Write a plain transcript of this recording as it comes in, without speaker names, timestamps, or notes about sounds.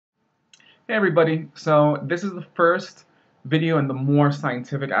Hey everybody, so this is the first video in the more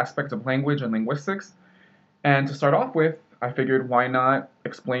scientific aspect of language and linguistics. And to start off with, I figured why not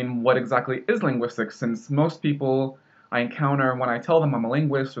explain what exactly is linguistics, since most people I encounter when I tell them I'm a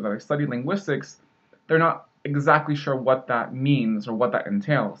linguist or that I study linguistics, they're not exactly sure what that means or what that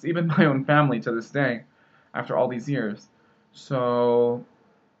entails. Even my own family to this day, after all these years. So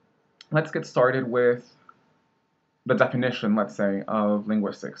let's get started with the definition, let's say, of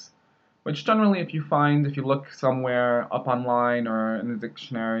linguistics, which generally, if you look somewhere up online or in the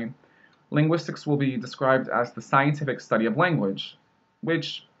dictionary, linguistics will be described as the scientific study of language,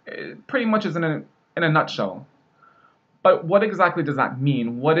 which pretty much is in a nutshell. But what exactly does that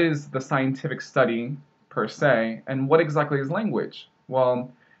mean? What is the scientific study per se, and what exactly is language?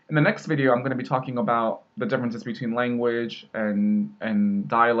 Well, in the next video, I'm going to be talking about the differences between language and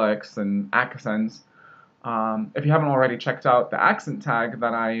dialects and accents. If you haven't already checked out the accent tag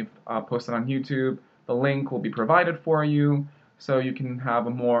that I've posted on YouTube, the link will be provided for you so you can have a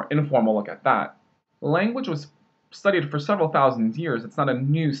more informal look at that. Language was studied for several thousand years. It's not a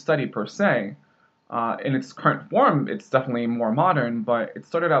new study per se. In its current form, it's definitely more modern, but it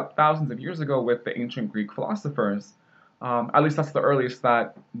started out thousands of years ago with the ancient Greek philosophers. At least that's the earliest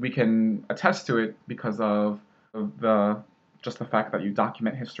that we can attest to it because of the just the fact that you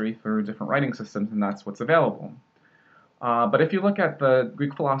document history through different writing systems, and that's what's available. But if you look at the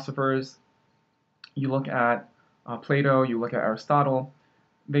Greek philosophers, you look at Plato, you look at Aristotle,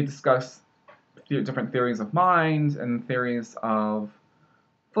 they discuss different theories of mind and theories of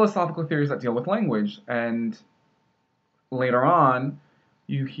philosophical theories that deal with language. And later on,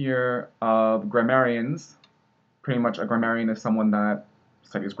 you hear of grammarians. Pretty much a grammarian is someone that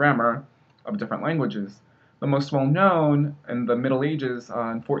studies grammar of different languages. The most well known in the Middle Ages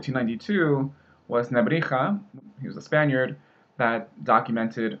in 1492 was Nebrija. He was a Spaniard that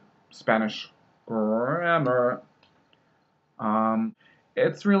documented Spanish grammar.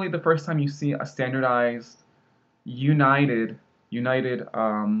 It's really the first time you see a standardized, united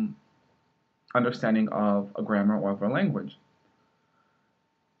understanding of a grammar or of a language.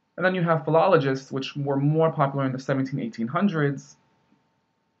 And then you have philologists, which were more popular in the 1800s,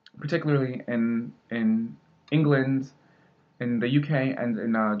 particularly in England, in the UK, and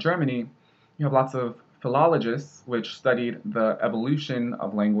in Germany. You have lots of philologists which studied the evolution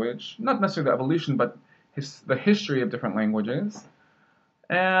of language, not necessarily the evolution, but the history of different languages.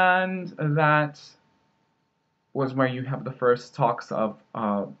 And that was where you have the first talks of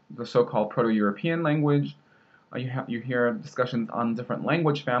the so-called Proto-European language. You hear discussions on different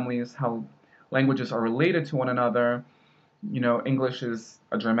language families, how languages are related to one another. You know, English is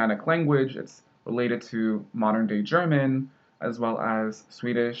a Germanic language. It's related to modern-day German, as well as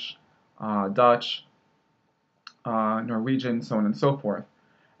Swedish, Dutch, Norwegian, so on and so forth.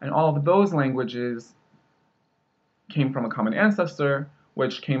 And all of those languages came from a common ancestor,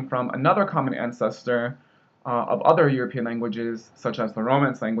 which came from another common ancestor of other European languages, such as the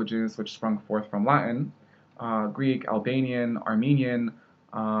Romance languages, which sprung forth from Latin, Greek, Albanian, Armenian,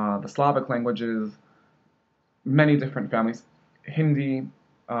 the Slavic languages, many different families, Hindi,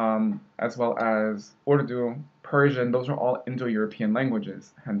 as well as Urdu, Persian. Those are all Indo-European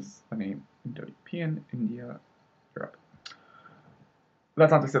languages, hence the name Indo-European, India, Europe.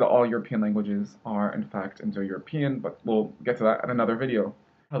 That's not to say that all European languages are in fact Indo-European, but we'll get to that in another video.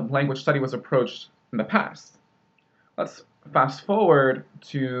 How language study was approached in the past. Let's fast forward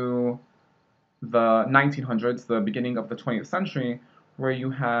to the 1900s, the beginning of the 20th century, where you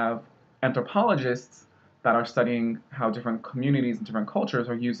have anthropologists that are studying how different communities and different cultures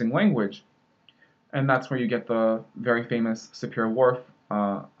are using language. And that's where you get the very famous Sapir-Whorf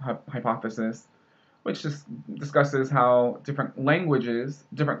hypothesis, which just discusses how different languages,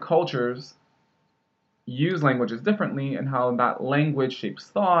 different cultures use languages differently, and how that language shapes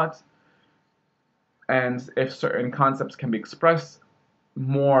thought, and if certain concepts can be expressed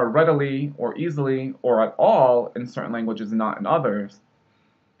more readily or easily or at all in certain languages and not in others.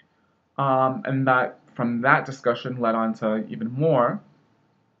 And that from that discussion led on to even more.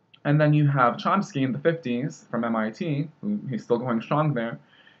 And then you have Chomsky in the 50s from MIT, he's still going strong there.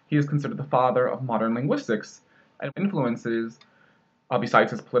 He is considered the father of modern linguistics and influences,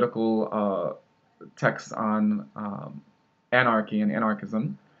 besides his political texts on anarchy and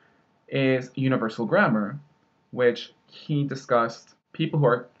anarchism, is universal grammar, which he discussed people who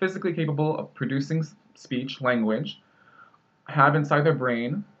are physically capable of producing speech, language, have inside their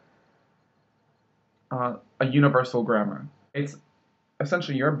brain a universal grammar. It's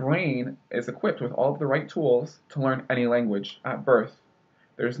essentially your brain is equipped with all of the right tools to learn any language at birth.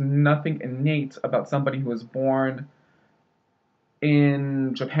 There's nothing innate about somebody who was born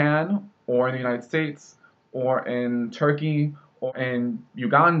in Japan or in the United States, or in Turkey, or in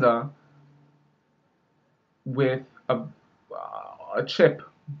Uganda with a chip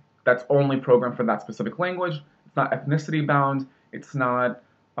that's only programmed for that specific language. It's not ethnicity bound, it's not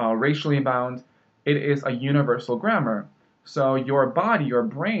racially bound. It is a universal grammar. So your body, your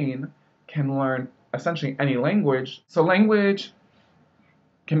brain, can learn essentially any language. So language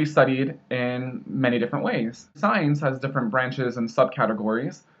can be studied in many different ways. Science has different branches and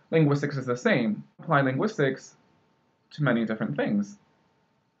subcategories. Linguistics is the same. Apply linguistics to many different things,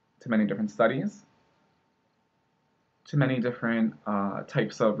 to many different studies, to many different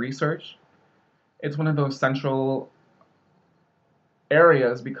types of research. It's one of those central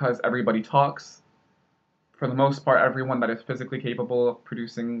areas because everybody talks. For the most part, everyone that is physically capable of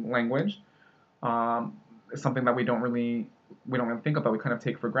producing language is something that we don't really think about. We kind of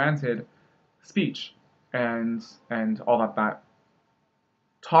take for granted speech and all that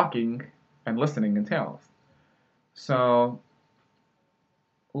talking and listening entails. So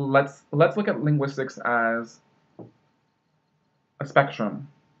let's look at linguistics as a spectrum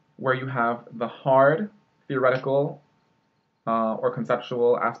where you have the hard theoretical or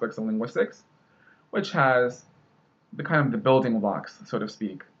conceptual aspects of linguistics, which has the kind of the building blocks, so to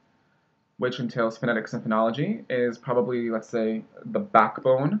speak, which entails phonetics and phonology, is probably, let's say, the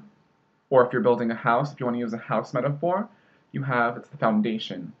backbone. Or if you're building a house, if you want to use a house metaphor, it's the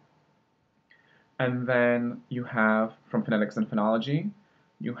foundation. And then you have, from phonetics and phonology,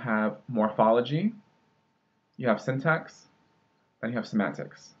 you have morphology, you have syntax, and you have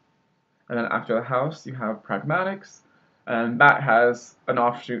semantics. And then after the house, you have pragmatics, and that has an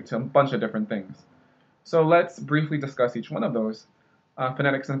offshoot to a bunch of different things. So let's briefly discuss each one of those.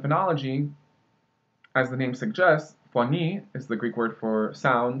 Phonetics and phonology, as the name suggests, phony is the Greek word for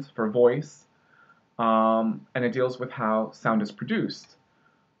sound, for voice, and it deals with how sound is produced.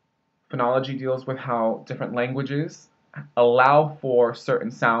 Phonology deals with how different languages allow for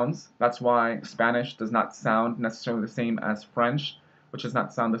certain sounds. That's why Spanish does not sound necessarily the same as French, which does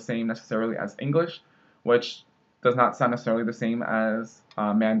not sound the same necessarily as English, which does not sound necessarily the same as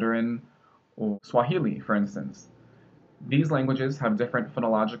Mandarin or Swahili, for instance. These languages have different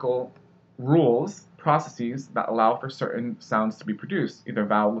phonological rules, processes that allow for certain sounds to be produced, either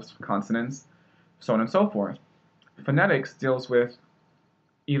vowels, consonants, so on and so forth. Phonetics deals with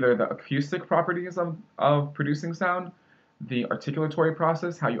either the acoustic properties of producing sound, the articulatory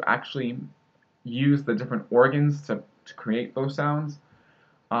process, how you actually use the different organs to create those sounds,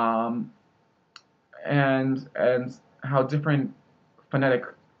 and how different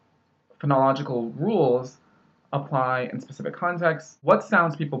phonological rules apply in specific contexts, what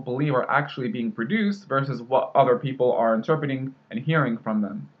sounds people believe are actually being produced versus what other people are interpreting and hearing from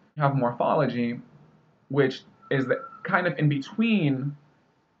them. You have morphology, which is the kind of in between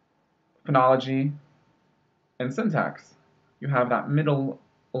phonology and syntax. You have that middle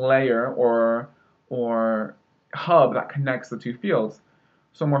layer or hub that connects the two fields.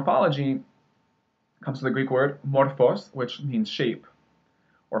 So morphology comes from the Greek word morphos, which means shape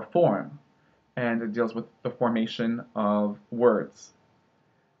or form, and it deals with the formation of words,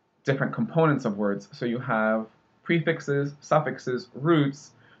 different components of words. So you have prefixes, suffixes,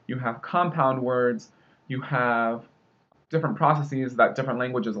 roots, you have compound words, you have different processes that different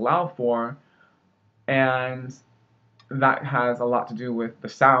languages allow for, and that has a lot to do with the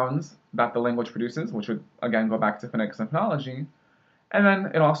sounds that the language produces, which would again go back to phonetics and phonology, and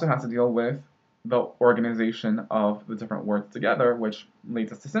then it also has to deal with the organization of the different words together, which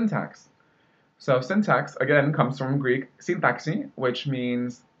leads us to syntax. So syntax, again, comes from Greek syntaxi, which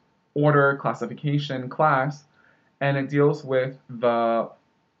means order, classification, class, and it deals with the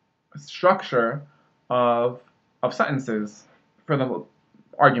structure of sentences for the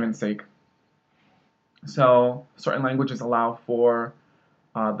argument's sake. So certain languages allow for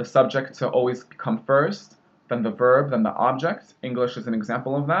the subject to always come first, then the verb, then the object. English is an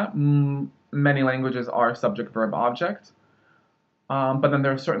example of that. Many languages are subject, verb, object. But then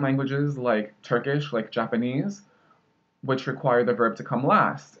there are certain languages like Turkish, like Japanese, which require the verb to come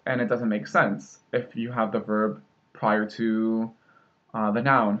last, and it doesn't make sense if you have the verb prior to the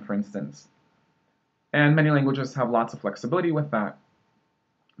noun, for instance. And many languages have lots of flexibility with that.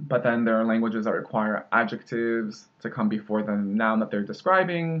 But then there are languages that require adjectives to come before the noun that they're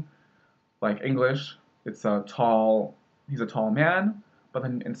describing, like English, he's a tall man. But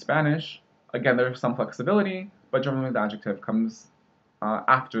then in Spanish, again, there's some flexibility, but generally the adjective comes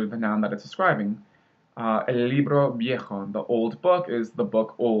after the noun that it's describing. El libro viejo, the old book, is the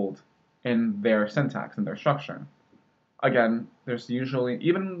book old in their syntax, in their structure. Again, there's usually,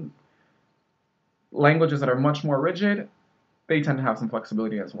 even languages that are much more rigid, they tend to have some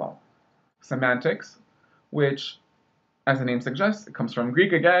flexibility as well. semantics, which, as the name suggests, it comes from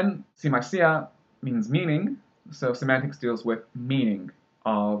Greek again. Semiosia means meaning, so semantics deals with meaning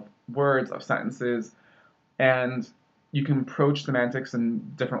of words, of sentences, and you can approach semantics in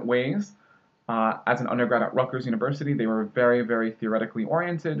different ways. As an undergrad at Rutgers University, they were very, very theoretically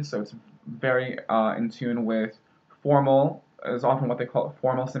oriented, so it's very in tune with formal, is often what they call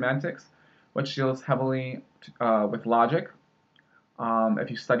formal semantics, which deals heavily with logic. If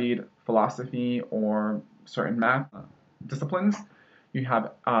you studied philosophy or certain math disciplines, you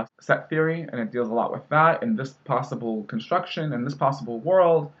have set theory, and it deals a lot with that. In this possible construction, in this possible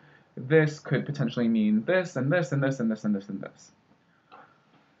world, this could potentially mean this, and this, and this, and this, and this, and this.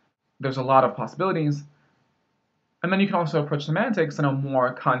 There's a lot of possibilities. And then you can also approach semantics in a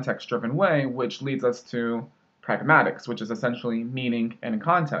more context-driven way, which leads us to pragmatics, which is essentially meaning and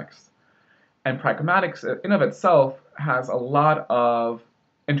context. And pragmatics in of itself has a lot of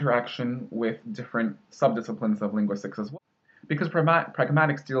interaction with different subdisciplines of linguistics as well. Because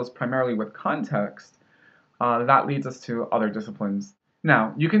pragmatics deals primarily with context, that leads us to other disciplines.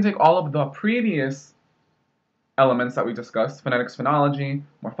 Now, you can take all of the previous elements that we discussed, phonetics, phonology,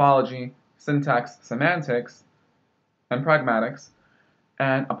 morphology, syntax, semantics, and pragmatics,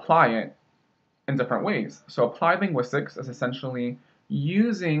 and apply it in different ways. So applied linguistics is essentially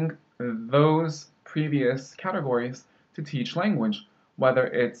using those previous categories to teach language, whether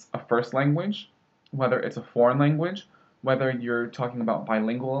it's a first language, whether it's a foreign language, whether you're talking about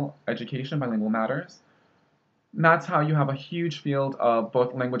bilingual education, bilingual matters. And that's how you have a huge field of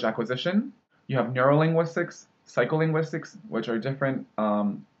both language acquisition. You have neurolinguistics, psycholinguistics, which are different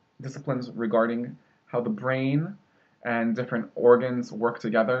disciplines regarding how the brain and different organs work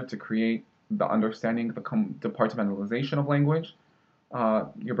together to create the understanding, the departmentalization of language.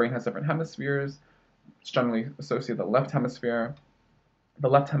 Your brain has different hemispheres. It's generally associated with the left hemisphere. The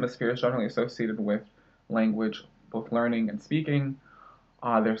left hemisphere is generally associated with language, both learning and speaking.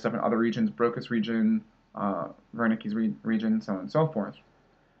 There's different other regions, Broca's region, Wernicke's region, so on and so forth.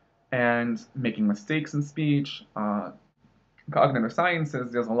 And making mistakes in speech. Cognitive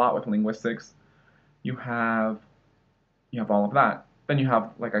sciences deals a lot with linguistics. You have all of that. Then you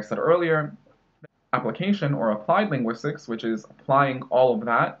have, like I said earlier, application or applied linguistics, which is applying all of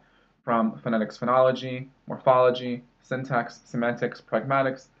that from phonetics, phonology, morphology, syntax, semantics,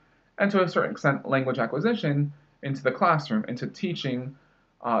 pragmatics, and to a certain extent language acquisition into the classroom, into teaching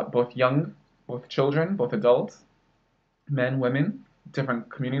both children, both adults, men, women, different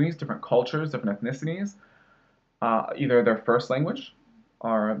communities, different cultures, different ethnicities, either their first language,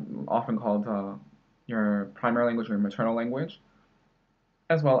 or often called your primary language or your maternal language,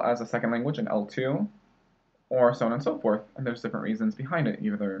 as well as a second language, an L2, or so on and so forth. And there's different reasons behind it,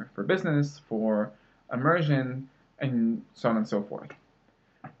 either for business, for immersion, and so on and so forth.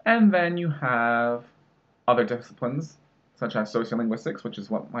 And then you have other disciplines, such as sociolinguistics, which is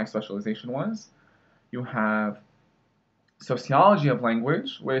what my specialization was. You have sociology of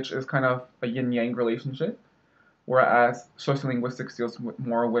language, which is kind of a yin-yang relationship, whereas sociolinguistics deals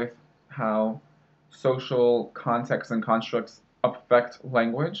more with how social contexts and constructs affect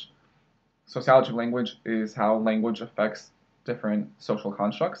language. Sociology of language is how language affects different social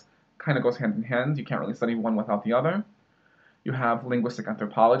constructs. Kind of goes hand in hand. You can't really study one without the other. You have linguistic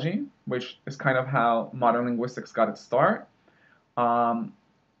anthropology, which is kind of how modern linguistics got its start, and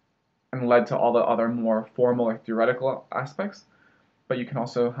led to all the other more formal or theoretical aspects. But you can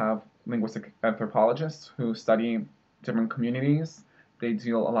also have linguistic anthropologists who study different communities. They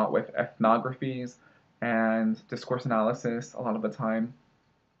deal a lot with ethnographies and discourse analysis a lot of the time,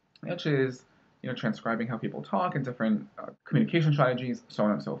 which is transcribing how people talk and different communication strategies, so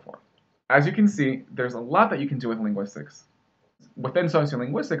on and so forth. As you can see, there's a lot that you can do with linguistics. Within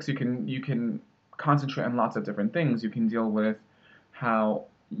sociolinguistics, you can concentrate on lots of different things. You can deal with how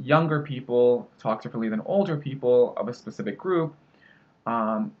younger people talk differently than older people of a specific group,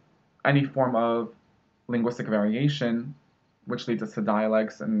 any form of linguistic variation, which leads us to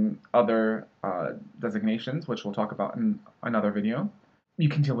dialects and other designations, which we'll talk about in another video. You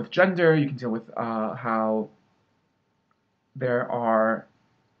can deal with gender, you can deal with how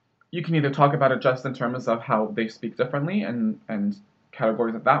you can either talk about it just in terms of how they speak differently and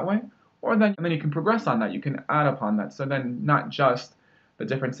categorize it that way, or then you can progress on that, you can add upon that. So then not just the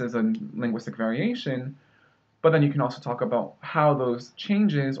differences in linguistic variation, but then you can also talk about how those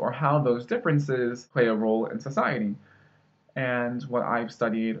changes or how those differences play a role in society. And what I've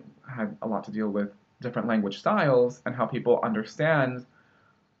studied had a lot to deal with different language styles and how people understand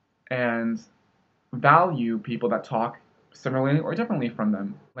and value people that talk similarly or differently from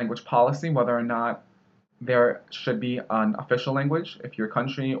them. Language policy, whether or not there should be an official language if your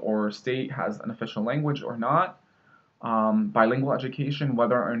country or state has an official language or not. Bilingual education,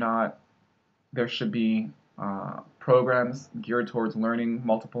 whether or not there should be programs geared towards learning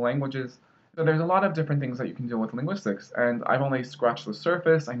multiple languages. So there's a lot of different things that you can do with linguistics, and I've only scratched the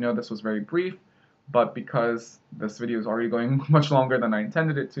surface. I know this was very brief, but because this video is already going much longer than I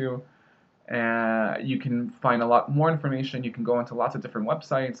intended it to, you can find a lot more information. You can go into lots of different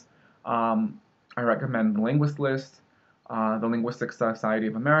websites. I recommend the Linguist List. The Linguistics Society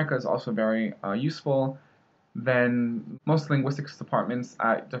of America is also very useful. Then most linguistics departments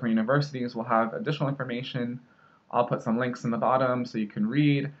at different universities will have additional information. I'll put some links in the bottom so you can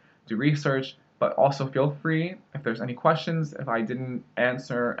read, do research, but also feel free if there's any questions, if I didn't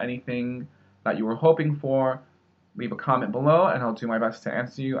answer anything that you were hoping for, leave a comment below and I'll do my best to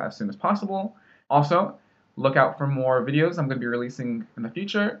answer you as soon as possible. Also, look out for more videos I'm going to be releasing in the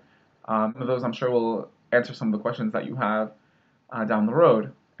future. Those I'm sure will answer some of the questions that you have down the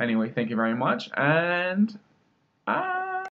road. Anyway, thank you very much, and